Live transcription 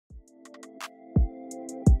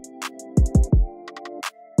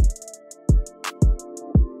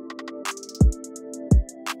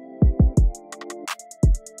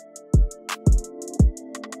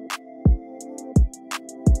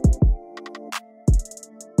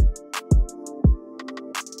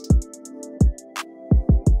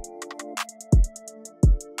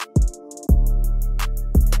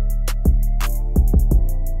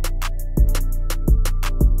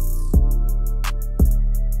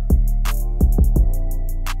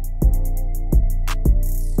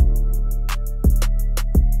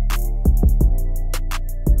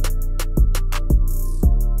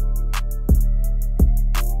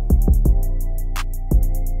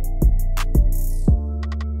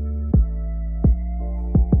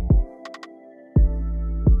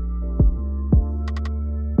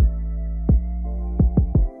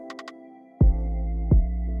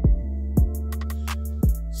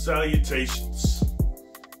Salutations.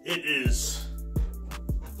 It is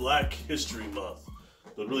Black History Month,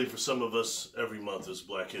 but really for some of us, every month is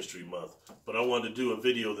Black History Month. But I wanted to do a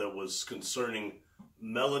video that was concerning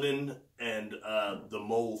melanin and the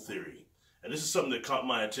mole theory. And this is something that caught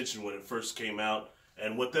my attention when it first came out.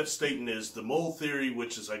 And what that's stating is the mole theory,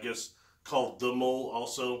 which is, I guess, called the mole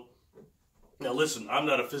also. Now listen, I'm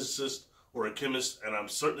not a physicist or a chemist, and I'm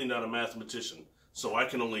certainly not a mathematician. So I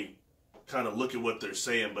can only kind of look at what they're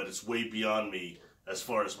saying, but it's way beyond me as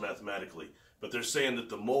far as mathematically. But they're saying that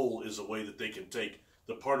the mole is a way that they can take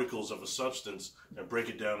the particles of a substance and break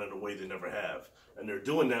it down in a way they never have. And they're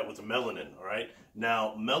doing that with the melanin, all right?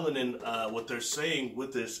 Now, melanin, what they're saying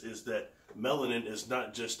with this is that melanin is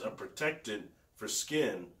not just a protectant for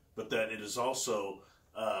skin, but that it is also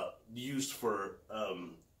used for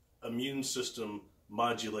immune system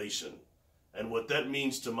modulation. And what that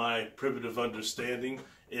means to my primitive understanding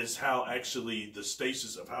is how actually the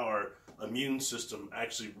stasis of how our immune system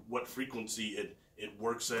actually, what frequency it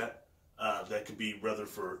works at. That could be rather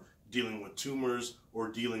for dealing with tumors or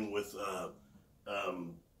dealing with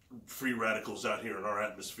free radicals out here in our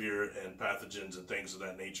atmosphere and pathogens and things of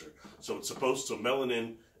that nature. So it's supposed to,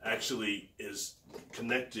 melanin actually is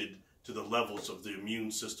connected to the levels of the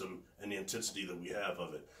immune system and the intensity that we have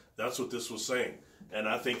of it. That's what this was saying. And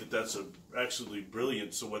I think that that's actually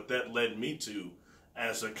brilliant. So what that led me to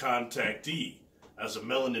as a contactee, as a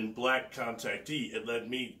melanin black contactee, it led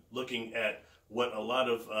me looking at what a lot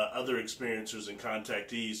of other experiencers and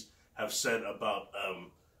contactees have said about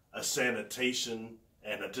a sanitation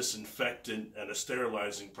and a disinfectant and a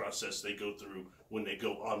sterilizing process they go through when they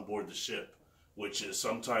go on board the ship, which is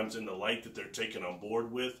sometimes in the light that they're taken on board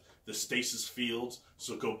with, the stasis fields.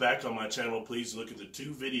 So go back on my channel, please, look at the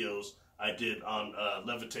 2 videos I did on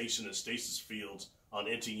levitation and stasis fields on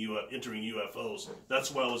entering UFOs.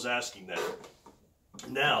 That's why I was asking that.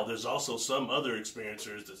 Now, there's also some other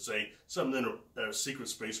experiencers that say, something in a secret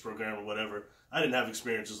space program or whatever. I didn't have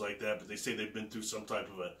experiences like that, but they say they've been through some type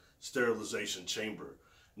of a sterilization chamber.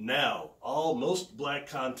 Now, most black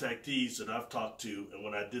contactees that I've talked to, and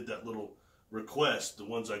when I did that little request, the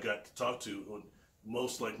ones I got to talk to,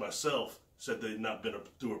 most like myself, said they'd not been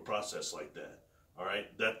through a process like that. All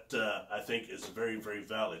right, that I think is very, very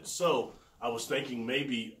valid. So I was thinking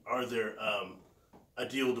maybe are there a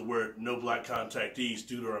deal to where no black contactees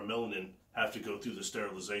due to our melanin have to go through the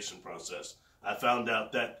sterilization process. I found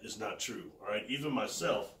out that is not true. All right, even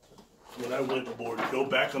myself, when I went aboard, go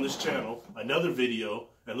back on this channel, another video,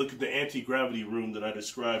 and look at the anti-gravity room that I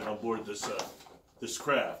described on board this this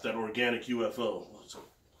craft, that organic UFO.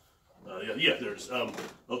 Yeah, there's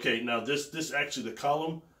okay. Now this actually, the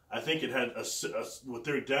column, I think it had what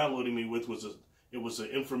they're downloading me with was it was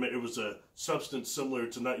a substance similar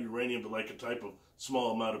to not uranium, but like a type of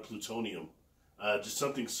small amount of plutonium, just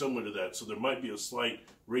something similar to that. So there might be a slight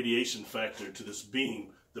radiation factor to this beam.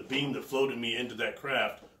 The beam that floated me into that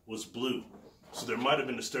craft was blue, so there might have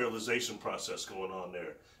been a sterilization process going on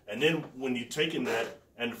there. And then when you're taking that,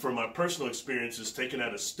 and from my personal experiences, taking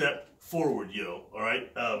that a step forward, all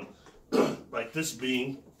right, like this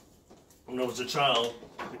being, when I was a child,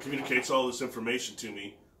 it communicates all this information to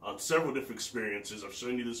me on several different experiences. I've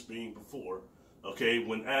shown you this being before. Okay,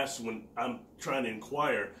 when I'm trying to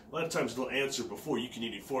inquire, a lot of times they'll answer before you can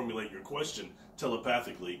even formulate your question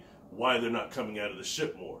telepathically, why they're not coming out of the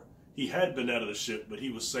ship more. He had been out of the ship, but he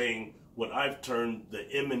was saying what I've termed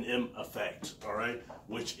the M&M effect, all right,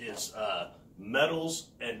 which is metals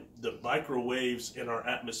and the microwaves in our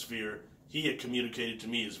atmosphere, he had communicated to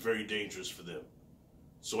me, is very dangerous for them.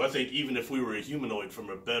 So I think even if we were a humanoid from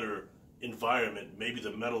a better environment, maybe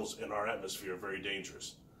the metals in our atmosphere are very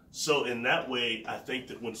dangerous. So in that way, I think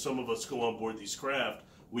that when some of us go on board these craft,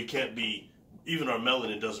 we can't be, even our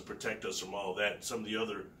melanin doesn't protect us from all that, some of the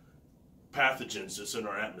other pathogens that's in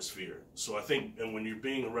our atmosphere. So I think, and when you're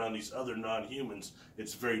being around these other non-humans,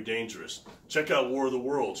 it's very dangerous. Check out War of the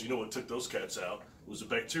Worlds. You know what took those cats out? It was the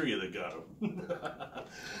bacteria that got them.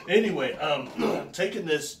 Anyway, taking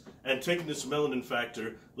this melanin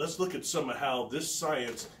factor, let's look at some of how this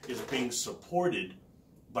science is being supported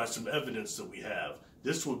by some evidence that we have.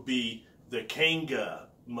 This would be the kanga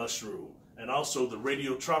mushroom and also the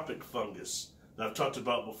radiotropic fungus that I've talked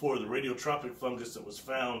about before, the radiotropic fungus that was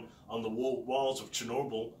found on the walls of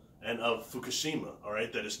Chernobyl and of Fukushima, all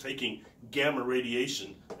right, that is taking gamma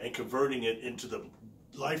radiation and converting it into the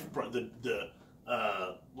life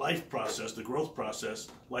process, the growth process,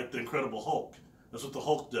 like the Incredible Hulk. That's what the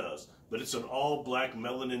Hulk does. But it's an all-black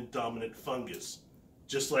melanin-dominant fungus,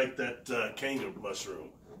 just like that kanga mushroom,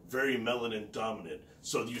 very melanin-dominant.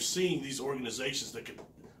 So you're seeing these organisms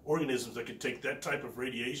that can take that type of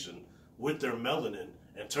radiation with their melanin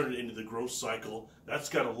and turn it into the growth cycle. That's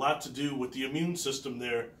got a lot to do with the immune system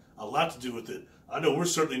there, a lot to do with it. I know we're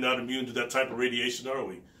certainly not immune to that type of radiation, are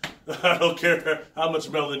we? I don't care how much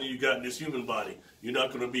melanin you got in this human body. You're not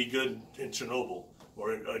going to be good in Chernobyl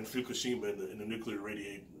or in Fukushima in the nuclear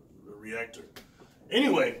reactor.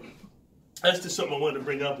 Anyway, that's just something I wanted to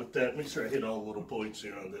bring up with that. Make sure I hit all the little points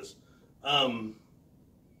here on this. I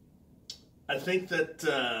think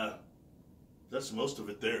that that's most of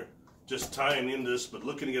it there. Just tying in this, but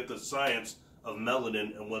looking at the science of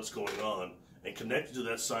melanin and what's going on. And connected to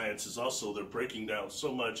that science is also they're breaking down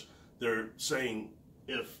so much. They're saying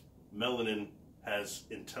if melanin has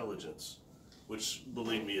intelligence, which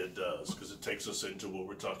believe me it does, because it takes us into what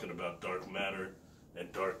we're talking about, dark matter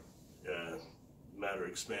and dark matter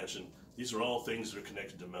expansion. These are all things that are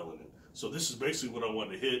connected to melanin. So this is basically what I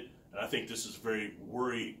wanted to hit, and I think this is very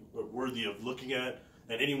worthy of looking at.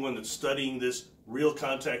 And anyone that's studying this, real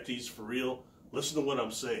contactees for real, listen to what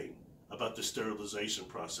I'm saying about the sterilization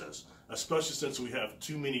process, especially since we have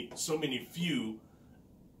so many few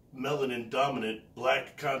melanin dominant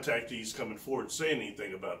black contactees coming forward saying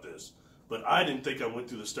anything about this. But I didn't think I went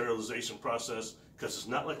through the sterilization process because it's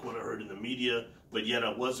not like what I heard in the media, but yet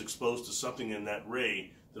I was exposed to something in that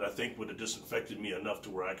ray that I think would have disinfected me enough to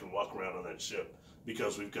where I can walk around on that ship,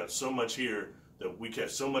 because we've got so much here that we got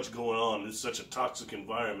so much going on. It's such a toxic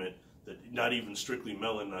environment that not even strictly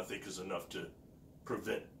melanin, I think, is enough to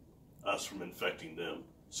prevent us from infecting them.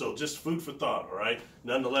 So just food for thought, all right?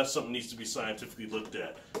 Nonetheless, something needs to be scientifically looked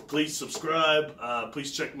at. Please subscribe.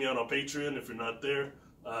 Please check me out on Patreon if you're not there.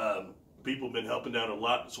 People have been helping out a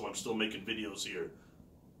lot, so I'm still making videos here.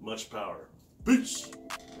 Much power. Peace.